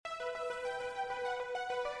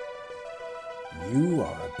You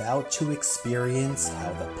are about to experience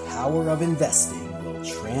how the power of investing will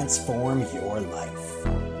transform your life.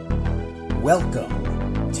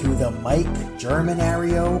 Welcome to the Mike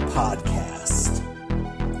Germanario podcast.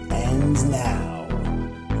 And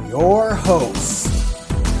now, your host,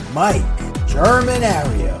 Mike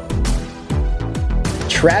Germanario.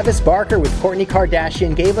 Travis Barker with KOURTNEY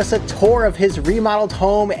Kardashian gave us a tour of his remodeled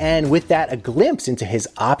home and with that, a glimpse into his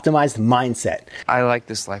optimized mindset. I like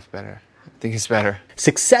this life better. I think it's better.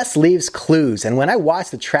 Success leaves clues, and when I watched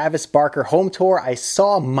the Travis Barker home tour, I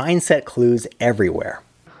saw mindset clues everywhere.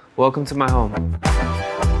 Welcome to my home.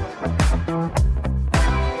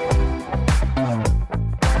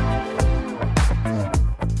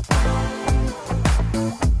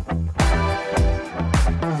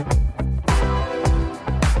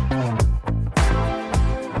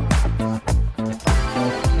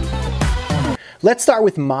 Let's start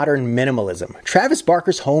with modern minimalism. Travis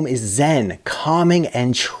Barker's home is zen, calming,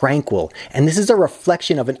 and tranquil, and this is a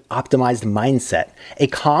reflection of an optimized mindset. A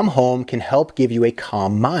calm home can help give you a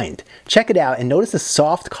calm mind. Check it out and notice the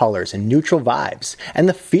soft colors and neutral vibes, and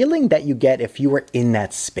the feeling that you get if you were in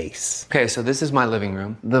that space. Okay, so this is my living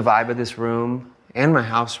room. The vibe of this room and my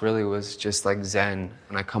house really was just like zen.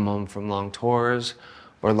 When I come home from long tours,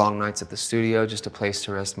 or long nights at the studio, just a place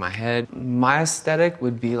to rest my head. My aesthetic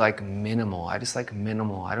would be like minimal. I just like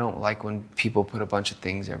minimal. I don't like when people put a bunch of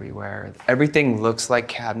things everywhere. Everything looks like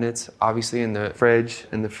cabinets, obviously, in the fridge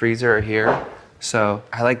and the freezer are here. So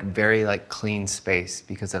I like very clean space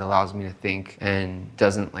because it allows me to think and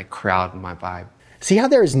doesn't crowd my vibe. See how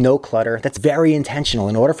there is no clutter? That's very intentional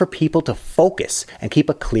in order for people to focus and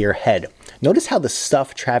keep a clear head. Notice how the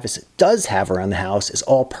stuff Travis does have around the house is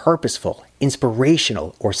all purposeful,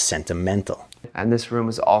 inspirational, or sentimental. And this room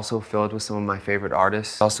is also filled with some of my favorite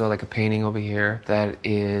artists. Also like a painting over here that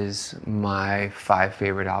is my 5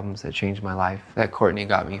 favorite albums that changed my life that KOURTNEY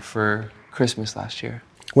got me for Christmas last year.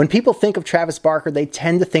 When people think of Travis Barker, they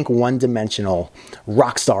tend to think one-dimensional,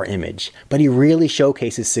 rock star image, but he really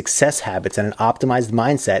showcases success habits and an optimized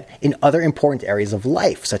mindset in other important areas of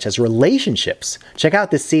life, such as relationships. Check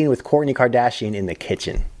out this scene with KOURTNEY Kardashian in the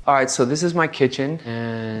kitchen. All right, so this is my kitchen,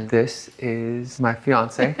 and this is my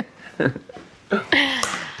fiance. What are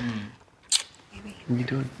you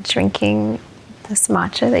doing? Drinking this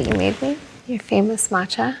matcha that you made me, your famous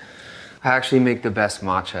matcha. I actually make the best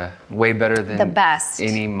matcha, way better than the best.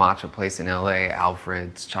 Any matcha place in LA,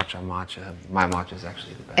 Alfred's, Cha-Cha Matcha. My matcha is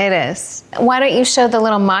actually the best. It is. Why don't you show the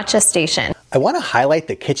little matcha station? I want to highlight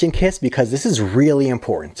the kitchen kiss because this is really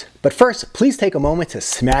important. But first, please take a moment to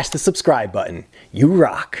smash the subscribe button. You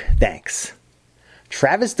rock. Thanks.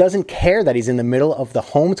 Travis doesn't care that he's in the middle of the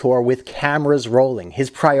home tour with cameras rolling.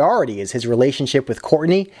 His priority is his relationship with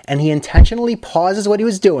KOURTNEY, and he intentionally pauses what he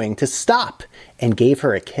was doing to stop and gave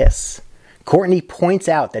her a kiss. KOURTNEY points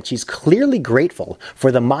out that she's clearly grateful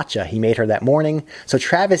for the matcha he made her that morning, so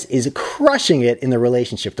Travis is crushing it in the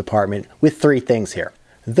relationship department with 3 things here.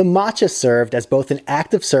 The matcha served as both an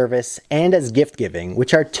act of service and as gift giving,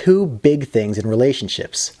 which are 2 big things in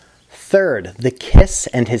relationships. Third, the kiss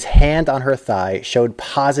and his hand on her thigh showed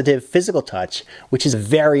positive physical touch, which is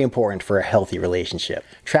very important for a healthy relationship.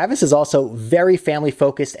 Travis is also very family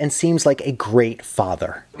focused and seems like a great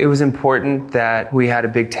father. It was important that we had a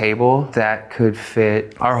big table that could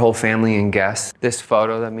fit our whole family and guests. This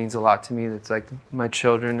photo that means a lot to me, that's like my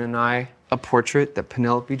children and I. A portrait that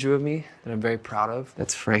Penelope drew of me that I'm very proud of,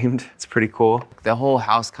 that's framed. It's pretty cool. The whole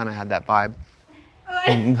house kind of had that vibe.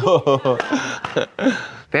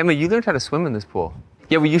 Bama, you learned how to swim in this pool.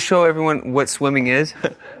 Yeah, will you show everyone what swimming is?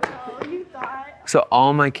 Oh, you thought. So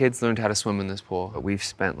all my kids learned how to swim in this pool. We've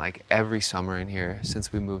spent every summer in here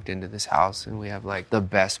since we moved into this house, and we have the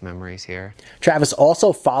best memories here. Travis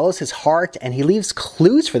also follows his heart, and he leaves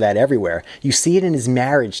clues for that everywhere. You see it in his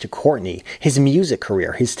marriage to KOURTNEY, his music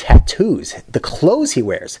career, his tattoos, the clothes he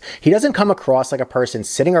wears. He doesn't come across like a person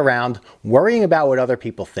sitting around worrying about what other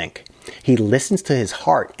people think. He listens to his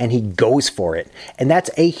heart and he goes for it. And that's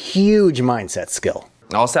a huge mindset skill.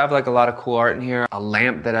 I also have a lot of cool art in here. A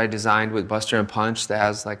lamp that I designed with Buster and Punch that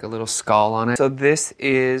has a little skull on it. So this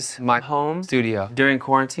is my home studio. During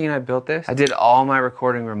quarantine, I built this. I did all my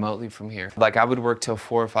recording remotely from here. I would work till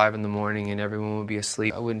 4 or 5 in the morning and everyone would be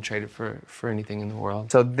asleep. I wouldn't trade it for anything in the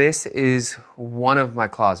world. So this is one of my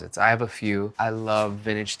closets. I have a few. I love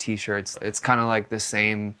vintage t-shirts. It's kind of the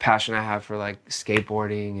same passion I have for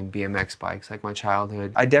skateboarding and BMX bikes, my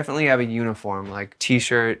childhood. I definitely have a uniform,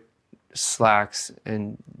 t-shirt, slacks,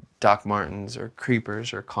 and Doc Martens or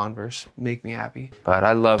Creepers or Converse make me happy. But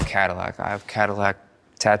I love Cadillac. I have Cadillac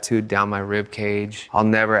tattooed down my rib cage. I'll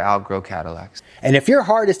never outgrow Cadillacs. And if your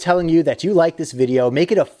heart is telling you that you like this video,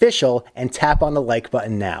 make it official and tap on the like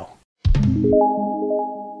button now.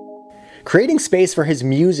 Creating space for his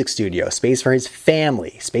music studio, space for his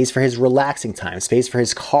family, space for his relaxing time, space for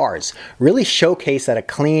his cars, really showcase that a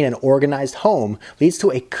clean and organized home leads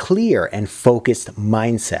to a clear and focused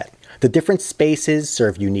mindset. The different spaces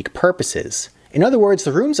serve unique purposes. In other words,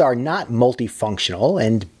 the rooms are not multifunctional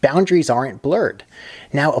and boundaries aren't blurred.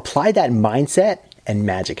 Now apply that mindset and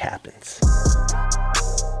magic happens.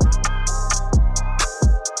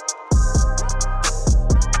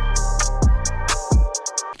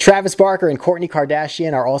 Travis Barker and Kourtney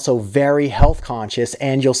Kardashian are also very health conscious,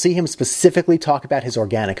 and you'll see him specifically talk about his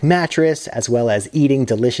organic mattress as well as eating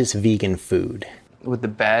delicious vegan food. With the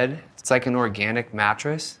bed, it's like an organic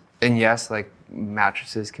mattress. And yes, like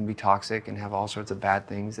mattresses can be toxic and have all sorts of bad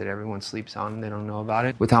things that everyone sleeps on and they don't know about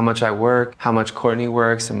it. With how much I work, how much Kourtney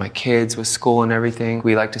works, and my kids with school and everything,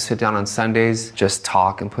 we like to sit down on Sundays, just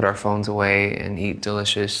talk and put our phones away and eat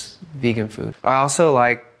delicious vegan food. I also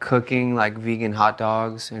like cooking like vegan hot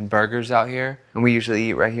dogs and burgers out here, and we usually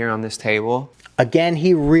eat right here on this table. Again,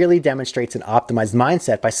 he really demonstrates an optimized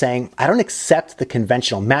mindset by saying, I don't accept the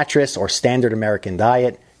conventional mattress or standard American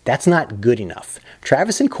diet. That's not good enough.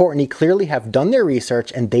 Travis and Kourtney clearly have done their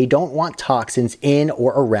research and they don't want toxins in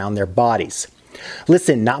or around their bodies.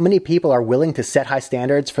 Listen, not many people are willing to set high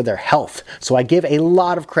standards for their health, so I give a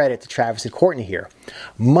lot of credit to Travis and Kourtney here.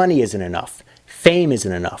 Money isn't enough. Fame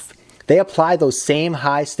isn't enough. They apply those same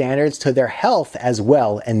high standards to their health as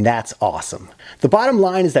well, and that's awesome. The bottom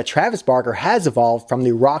line is that Travis Barker has evolved from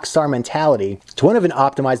the rock star mentality to one of an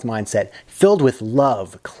optimized mindset filled with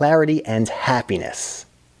love, clarity, and happiness.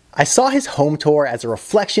 I saw his home tour as a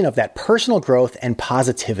reflection of that personal growth and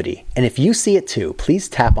positivity, and if you see it too, please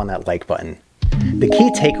tap on that like button. The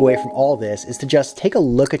key takeaway from all this is to just take a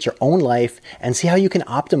look at your own life and see how you can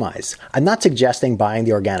optimize. I'm not suggesting buying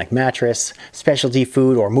the organic mattress, specialty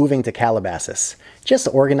food, or moving to Calabasas. Just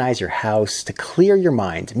organize your house to clear your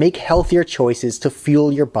mind, make healthier choices to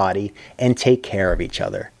fuel your body, and take care of each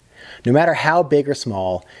other. No matter how big or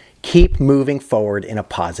small, keep moving forward in a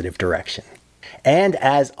positive direction. And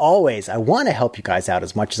as always, I want to help you guys out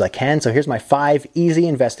as much as I can, so here's my 5 easy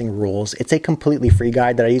investing rules. It's a completely free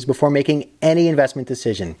guide that I use before making any investment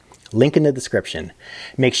decision. Link in the description.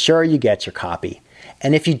 Make sure you get your copy.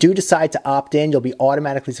 And if you do decide to opt in, you'll be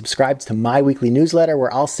automatically subscribed to my weekly newsletter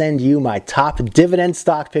where I'll send you my top dividend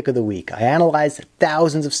stock pick of the week. I analyze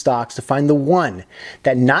thousands of stocks to find the one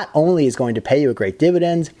that not only is going to pay you a great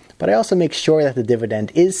dividend, but I also make sure that the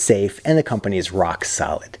dividend is safe and the company is rock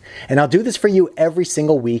solid. And I'll do this for you every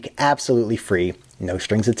single week, absolutely free, no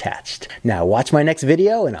strings attached. Now watch my next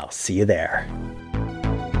video and I'll see you there.